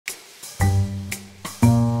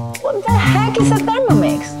What the heck is a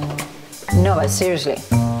Thermomix? No, but seriously,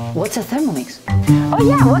 what's a Thermomix? Oh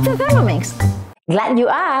yeah, what's a Thermomix? Glad you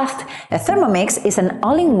asked! A Thermomix is an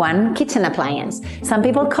all-in-one kitchen appliance. Some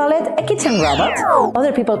people call it a kitchen robot,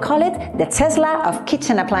 other people call it the Tesla of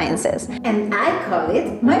kitchen appliances. And I call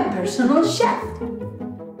it my personal chef.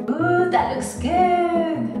 Ooh, that looks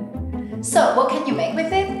good! So, what can you make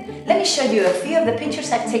with it? Let me show you a few of the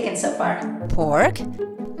pictures I've taken so far. Pork,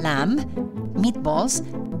 lamb, meatballs,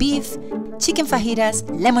 beef, chicken fajitas,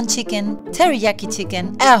 lemon chicken, teriyaki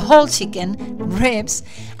chicken, a whole chicken, ribs.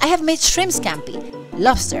 I have made shrimp scampi,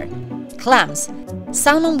 lobster, clams,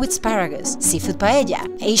 salmon with asparagus, seafood paella,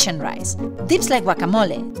 Asian rice, dips like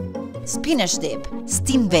guacamole, spinach dip,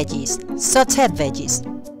 steamed veggies, sauteed veggies,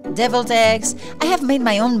 deviled eggs. I have made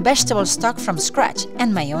my own vegetable stock from scratch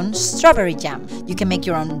and my own strawberry jam. You can make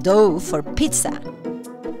your own dough for pizza,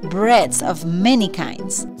 breads of many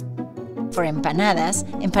kinds, for empanadas,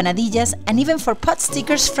 empanadillas, and even for pot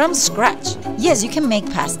stickers from scratch. Yes, you can make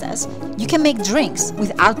pastas, you can make drinks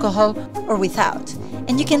with alcohol or without,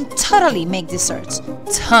 and you can totally make desserts,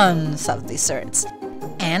 tons of desserts,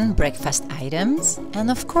 and breakfast items, and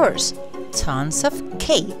of course, tons of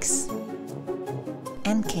cakes,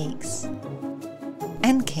 and cakes,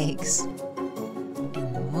 and cakes,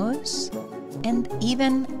 and mousse, and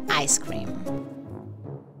even ice cream.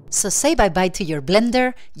 So say bye-bye to your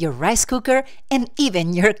blender, your rice cooker, and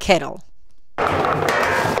even your kettle.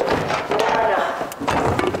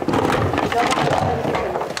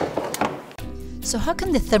 So how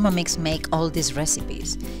can the Thermomix make all these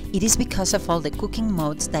recipes? It is because of all the cooking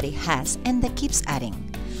modes that it has and that keeps adding.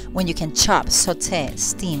 When you can chop, saute,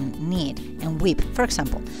 steam, knead, and whip, for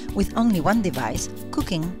example, with only one device,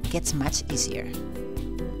 cooking gets much easier.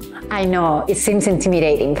 I know, it seems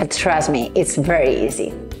intimidating, but trust me, it's very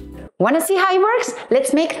easy. Want to see how it works?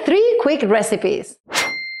 Let's make 3 quick recipes.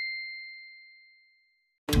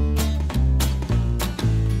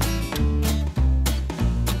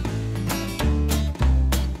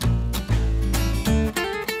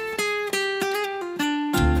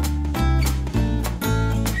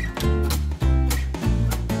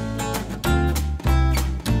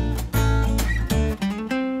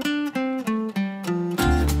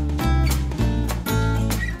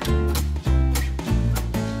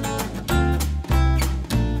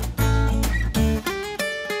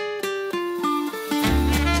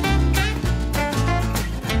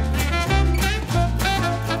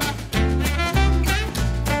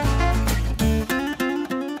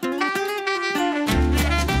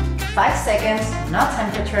 Five seconds, no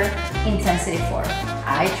temperature, intensity 4.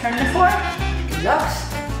 I turn the fork, locks.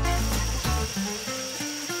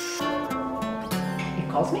 It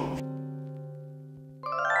calls me.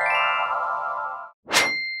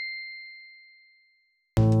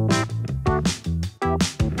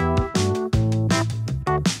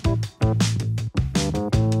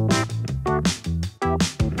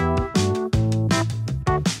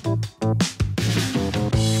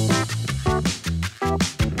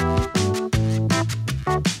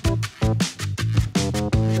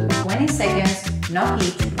 Seconds, no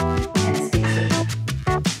heat, and stick to it.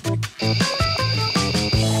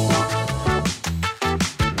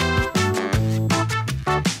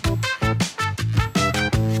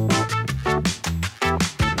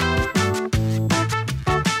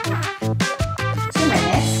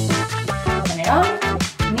 Turn it on,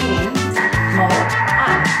 kneading mode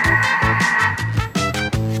on.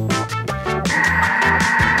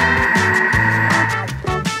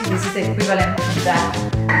 So this is the equivalent of that.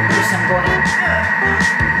 I'm going,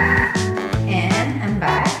 and I'm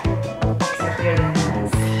back. Exactly really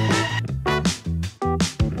nice.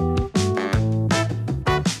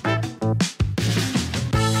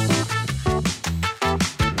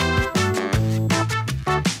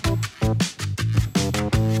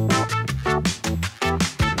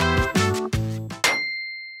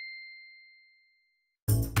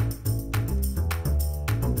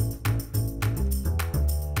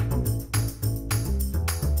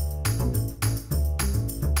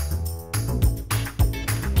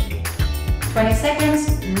 Twenty seconds,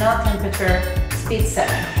 no temperature, speed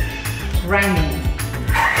 7. Grinding.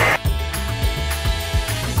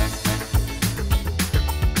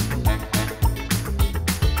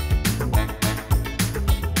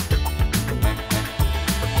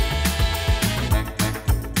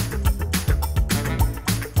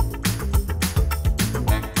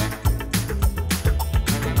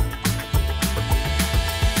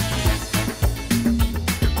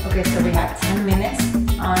 Okay, so we have 10 minutes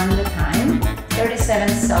on the time, 37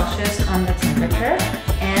 Celsius on the temperature,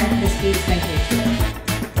 and the speed is 22.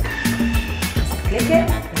 Just click it,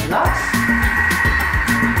 it locks,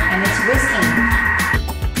 and it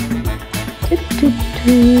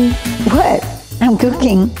What? I'm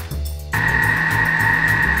cooking.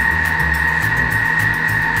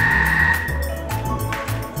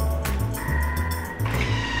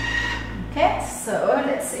 Okay, so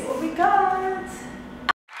let's see what we got.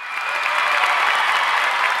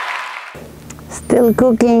 Still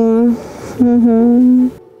cooking.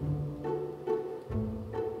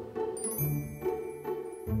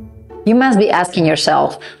 You must be asking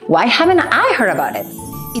yourself, why haven't I heard about it?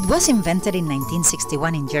 It was invented in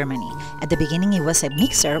 1961 in Germany. At the beginning, it was a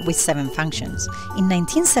mixer with 7 functions. In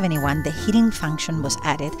 1971, the heating function was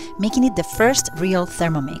added, making it the first real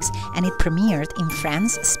Thermomix, and it premiered in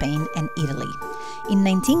France, Spain, and Italy. In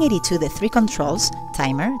 1982, the 3 controls,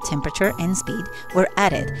 timer, temperature, and speed, were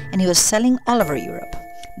added, and it was selling all over Europe.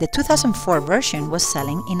 The 2004 version was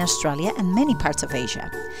selling in Australia and many parts of Asia.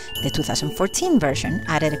 The 2014 version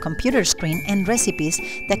added a computer screen and recipes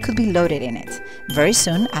that could be loaded in it. Very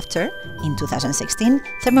soon after, in 2016,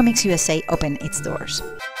 Thermomix USA opened its doors.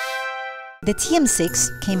 The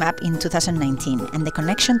TM6 came up in 2019, and the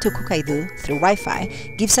connection to Cook-I-Do through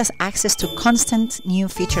Wi-Fi gives us access to constant new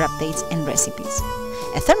feature updates and recipes.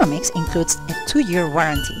 A Thermomix includes a 2-year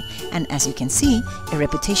warranty, and as you can see, a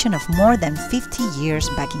reputation of more than 50 years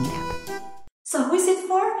backing it up. So who is it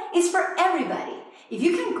for? It's for everybody. If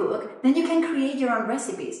you can cook, then you can create your own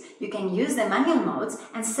recipes. You can use the manual modes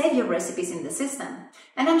and save your recipes in the system.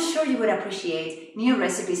 And I'm sure you would appreciate new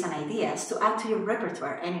recipes and ideas to add to your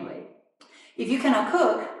repertoire anyway. If you cannot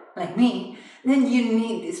cook, like me, then you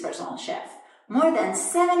need this personal chef. More than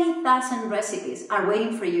 70,000 recipes are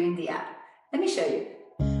waiting for you in the app. Let me show you.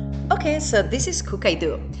 Okay, so this is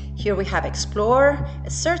Cook-I-Do. Here we have Explore, a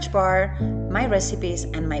search bar, my recipes,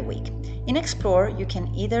 and my week. In Explore, you can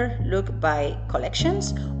either look by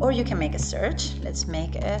collections or you can make a search. Let's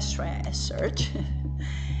make a search.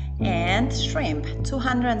 And shrimp,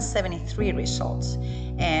 273 results.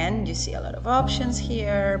 And you see a lot of options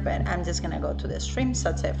here, but I'm just gonna go to the shrimp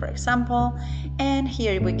saute, for example. And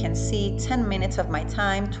here we can see 10 minutes of my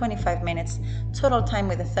time, 25 minutes total time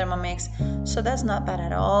with the Thermomix. So that's not bad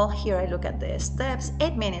at all. Here I look at the steps,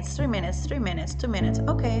 8 minutes, 3 minutes, 3 minutes, 2 minutes.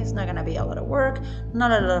 Okay, it's not gonna be a lot of work,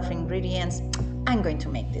 not a lot of ingredients. I'm going to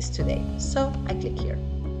make this today. So I click here.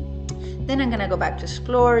 Then I'm gonna go back to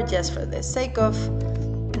Explore just for the sake of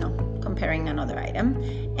comparing another item.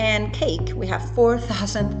 And cake, we have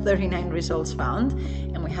 4,039 results found,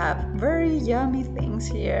 and we have very yummy things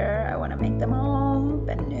here. I want to make them all,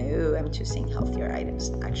 but no, I'm choosing healthier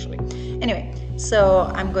items actually. Anyway,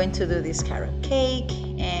 so I'm going to do this carrot cake,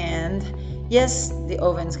 and yes, the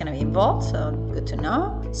oven's going to be involved, so good to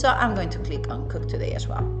know. So I'm going to click on cook today as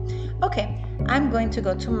well. Okay, I'm going to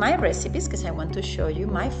go to my recipes because I want to show you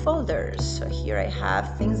my folders. So here I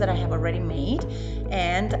have things that I have already made,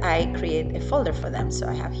 and I create a folder for them. So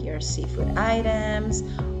I have here seafood items,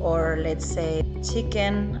 or let's say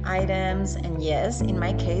chicken items. And yes, in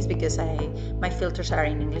my case, because my filters are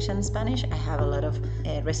in English and Spanish, I have a lot of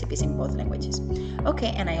recipes in both languages.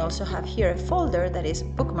 Okay, and I also have here a folder that is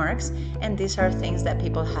bookmarks, and these are things that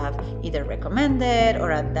people have either recommended or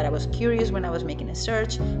that I was curious when I was making a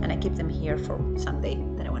search, and I keep them here for someday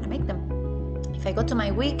that I want to make them. If I go to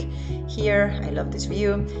my week, here, I love this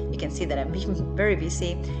view. You can see that I'm being very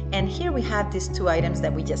busy. And here we have these 2 items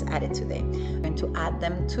that we just added today. I'm going to add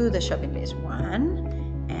them to the shopping list, 1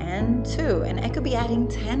 and 2. And I could be adding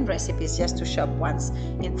 10 recipes just to shop once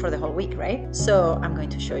for the whole week, right? So I'm going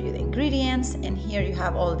to show you the ingredients, and here you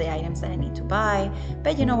have all the items that I need to buy.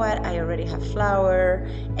 But you know what? I already have flour,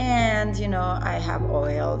 and I have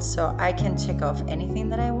oil, so I can check off anything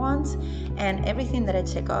that I want, and everything that I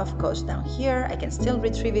check off goes down here. I can still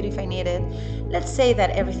retrieve it if I need it. Let's say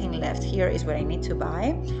that everything left here is what I need to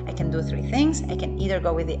buy. I can do 3 things. I can either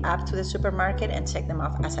go with the app to the supermarket and check them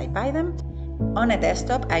off as I buy them. On a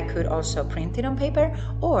desktop, I could also print it on paper,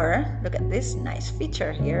 or look at this nice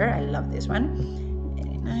feature here. I love this one.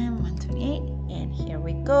 89, 128, and here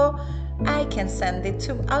we go. I can send it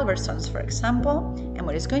to Albertsons, for example, and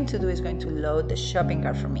what it's going to do is going to load the shopping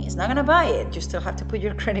cart for me. It's not going to buy it. You still have to put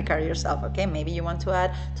your credit card yourself, okay? Maybe you want to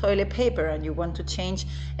add toilet paper and you want to change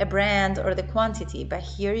a brand or the quantity, but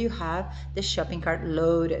here you have the shopping cart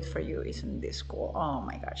loaded for you. Isn't this cool? Oh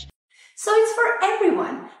my gosh. So it's for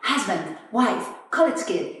everyone. Husband, wife, college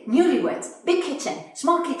kid, newlyweds, big kitchen,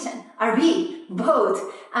 small kitchen, RV, boat,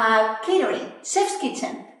 catering, chef's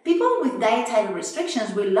kitchen. People with dietary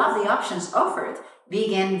restrictions will love the options offered.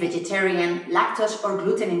 Vegan, vegetarian, lactose or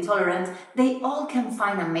gluten intolerant, they all can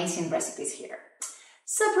find amazing recipes here.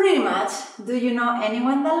 So pretty much, do you know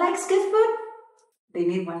anyone that likes good food? They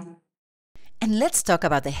need one. And let's talk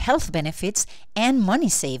about the health benefits and money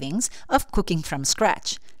savings of cooking from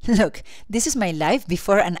scratch. Look, this is my life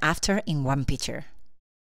before and after in one picture.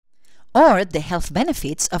 Or the health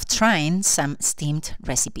benefits of trying some steamed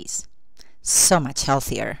recipes. So much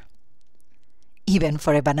healthier. Even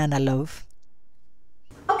for a banana loaf.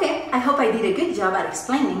 Okay, I hope I did a good job at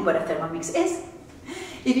explaining what a Thermomix is.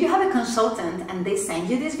 If you have a consultant and they send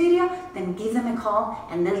you this video, then give them a call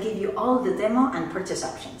and they'll give you all the demo and purchase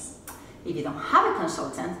options. If you don't have a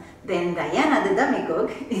consultant, then Diana the Dummy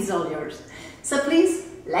Cook is all yours. So please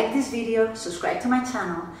like this video, subscribe to my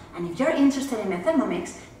channel, and if you're interested in a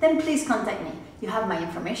Thermomix, then please contact me. You have my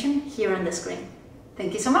information here on the screen.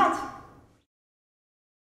 Thank you so much.